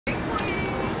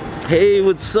Hey,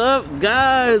 what's up,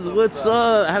 guys? What's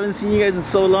up? I haven't seen you guys in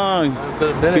so long. It's been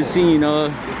a minute. Good seeing you, Noah.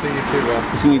 Good seeing you too, bro.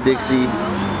 Good seeing you, Dixie.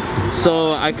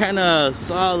 So I kind of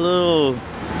saw a little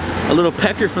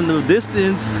pecker from the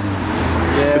distance.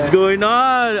 Yeah. What's going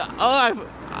on? Oh,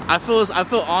 I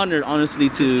feel honored, honestly,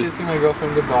 to just kissing my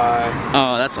girlfriend goodbye.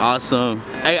 Oh, that's awesome.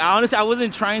 Yeah. Honestly, I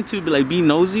wasn't trying to be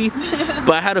nosy,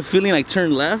 but I had a feeling like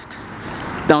turn left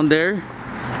down there,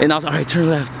 and I was all right, turn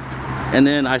left. And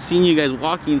then I seen you guys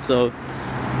walking, so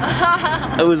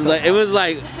it was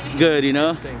like good, you know.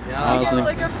 Instinct, yeah. You get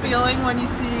like a feeling when you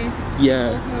see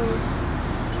yeah. people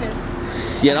who kissed.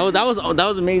 Yeah, that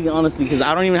was amazing, honestly, because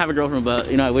I don't even have a girlfriend,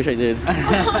 but you know I wish I did.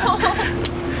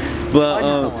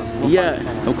 But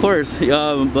yeah, of course.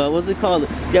 But what's it called?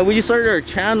 Yeah, we just started our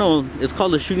channel. It's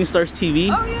called the Shooting Stars TV.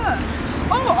 Oh yeah.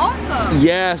 Oh, awesome.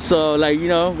 Yeah, so like you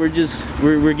know we're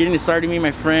getting it started, me and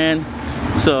my friend.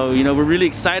 So you know we're really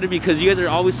excited because you guys are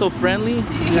always so friendly.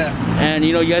 Yeah. And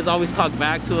you know you guys always talk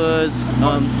back to us.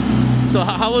 So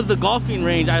how was the golfing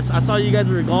range? I saw you guys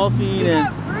were golfing. You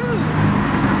got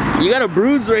bruised. You got a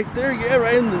bruise right there, yeah,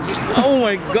 right in the. Oh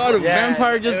my God, a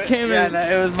vampire just came in. Yeah, no,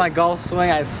 it was my golf swing.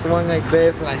 I swung like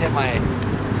this, and I hit my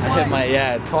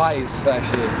twice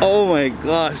actually. Oh my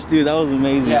gosh, dude, that was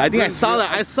amazing. Yeah, I think I saw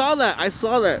that. I saw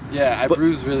that. Yeah, I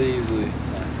bruised really easily.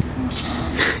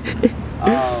 So.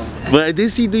 But I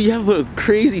did see, dude, you have a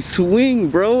crazy swing,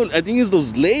 bro. I think it's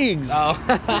those legs. Oh.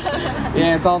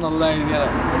 Yeah, it's on the leg.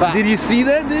 Yeah. Did you see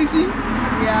that, Dixie?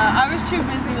 Yeah, I was too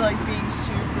busy like being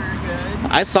super good.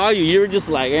 I saw you. You were just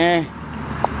like, eh.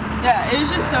 Yeah, it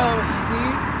was just so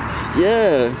easy.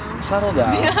 Yeah. Settle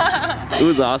down. It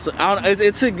was awesome.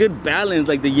 It's a good balance,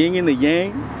 like the yin and the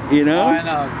yang, you know? Oh, I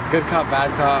know. Good cop, bad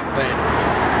cop, but...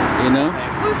 You know?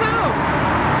 Who's who?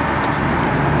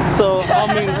 So, I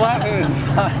mean, what?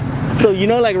 So, you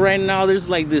know, like right now, there's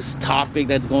like this topic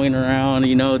that's going around,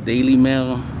 you know, Daily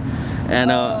Mail.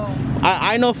 And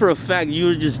I know for a fact you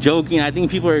were just joking. I think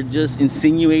people are just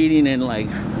insinuating and like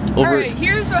over... Alright,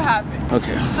 here's what happened.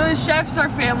 Okay. So the chef's our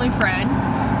family friend.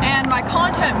 And my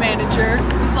content manager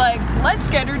was like, let's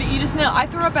get her to eat a snail. I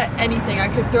throw up at anything. I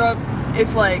could throw up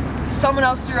if like someone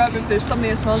else threw up, if there's something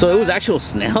that smells So bad. it was actual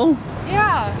snail?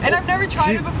 Yeah, and I've never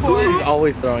tried it before. She's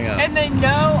always throwing up. And they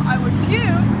know I would puke.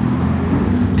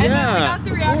 And then we got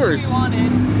the reaction we wanted.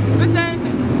 But then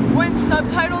when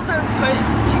subtitles are put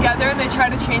together and they try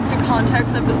to change the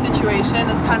context of the situation,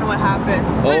 that's kind of what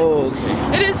happens. But oh,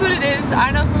 okay. It is what it is.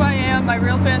 I know who I am. My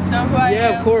real fans know who I am.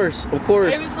 Yeah, of course, of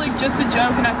course. It was like just a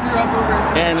joke and I threw up over a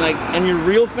snail. And your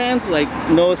real fans, like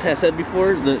Noah has said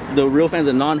before, the real fans,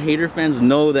 the non-hater fans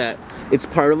know that it's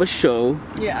part of a show.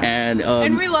 Yeah.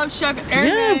 And we love Chef Aaron.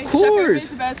 Yeah, of course. Chef Aaron's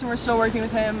the best, and we're still working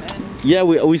with him. And yeah,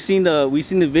 we seen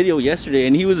the video yesterday,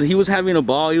 and he was having a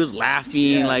ball. He was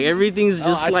laughing, like everything's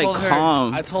just like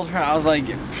calm. I told her, I was like,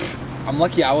 I'm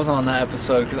lucky I wasn't on that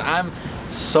episode because I'm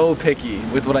so picky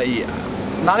with what I eat.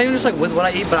 Not even just like with what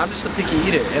I eat, but I'm just a picky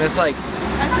eater, and it's like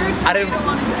I threw a tomato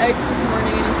on his eggs this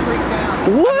morning, and he freaked out.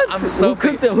 What? I'm so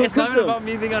picky. It's not even them? about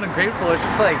me being ungrateful. It's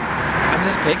just like I'm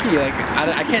just picky. Like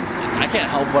I can't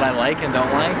help what I like and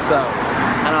don't like. So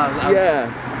I was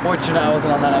fortunate I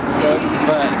wasn't on that episode,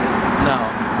 but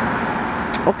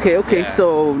no. Okay. Yeah.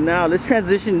 So now let's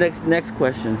transition next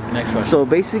question. Next question. So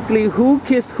basically, who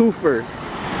kissed who first?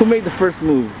 Who made the first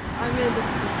move? I made the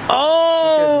first.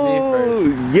 Oh, She kissed me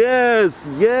first.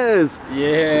 Yes.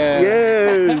 Yeah.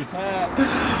 Yes.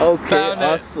 Okay.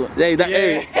 Awesome.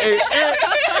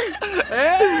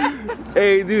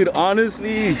 Hey, dude.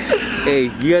 Honestly,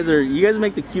 hey, you guys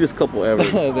make the cutest couple ever.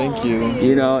 Thank you.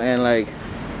 You know, and like,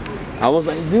 I was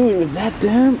like, dude, is that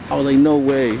them? I was like, no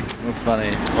way. That's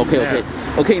funny.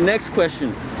 Okay. Next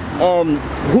question.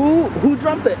 Who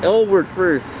dropped the L word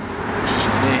first?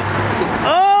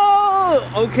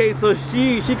 Oh, okay. So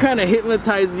she kind of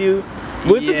hypnotized you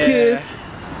with the kiss,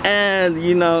 and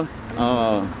you know.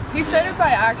 He said it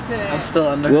by accident. I'm still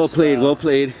under. Well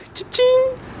played.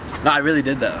 Cha-ching. No, I really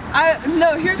did that.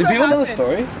 No, here's Do what people happened. know the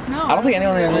story? No. I don't think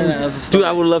anyone knows the story. Dude,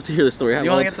 I would love to hear the story. You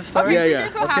want to get the story? Okay, so Yeah.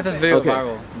 here's what Let's get this happened. video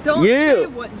viral. Don't say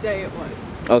what day it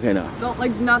was. Okay, no.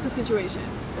 Don't not the situation.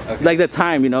 Okay. Like the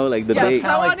time, you know, like the Yeah, date.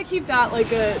 because I want to keep that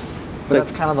like a. But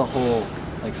that's kind of the whole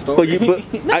like story.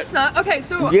 No, it's not. Okay,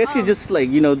 so you guys could just like,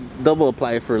 you know, double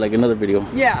apply for like another video.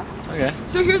 Yeah. Okay.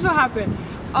 So here's what happened.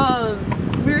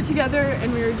 We were together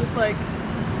and we were just like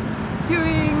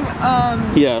doing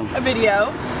a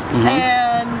video,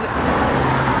 and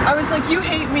I was like, you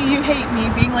hate me,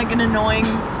 being like an annoying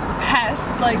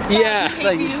pest, like stop,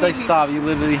 like stop, you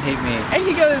literally hate me. And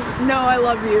he goes, no, I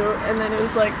love you, and then it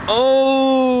was like,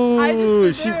 oh, I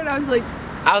just stood there and I was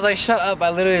like, shut up, I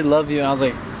literally love you, and I was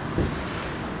like,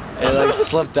 it like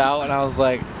slipped out, and I was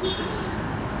like,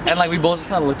 and like we both just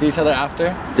kind of looked at each other after.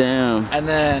 Damn. And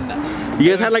then you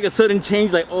guys had like a sudden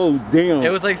change, like, oh damn. It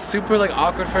was like super like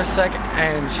awkward for a sec,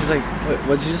 and she's like,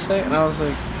 what'd you just say? And I was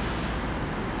like,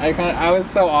 I was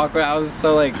so awkward. I was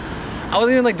so like, I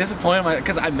wasn't even like disappointed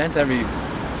because I meant every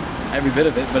bit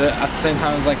of it, but at the same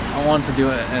time, it was like I wanted to do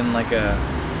it in like a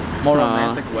more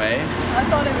romantic way. I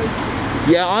thought it was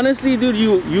cute. Yeah, honestly, dude,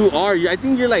 you are. I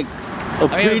think you're like a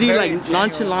pretty like genuine.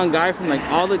 nonchalant guy from like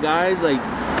all the guys. Like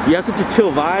you have such a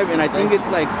chill vibe, and I think it's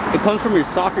like it comes from your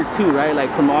soccer too, right? Like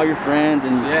from all your friends,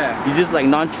 and you just like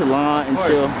nonchalant and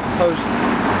chill.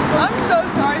 I'm so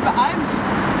sorry, but I'm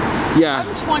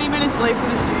 20 minutes late for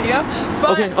the studio.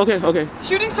 But Okay.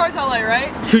 Shooting Stars LA,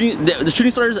 right? The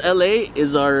Shooting Stars LA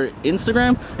is our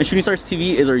Instagram, and Shooting Stars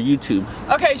TV is our YouTube.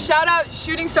 Okay, shout out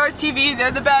Shooting Stars TV. They're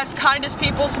the best, kindest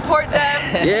people. Support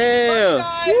them.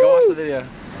 Yeah. Go watch the video.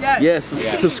 Yes.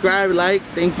 Subscribe, like,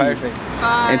 thank you. Perfect.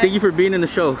 Bye. And thank you for being in the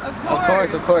show.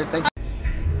 Of course. Thank you.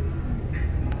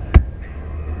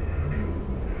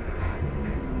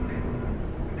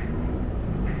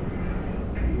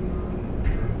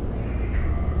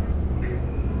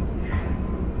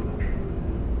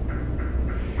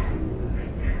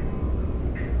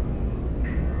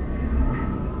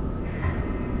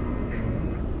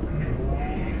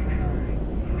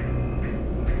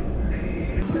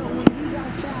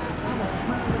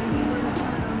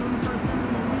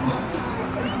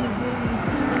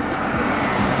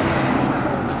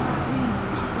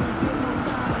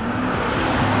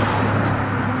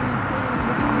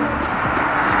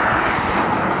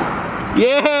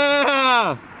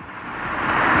 Yeah!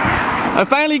 I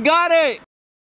finally got it!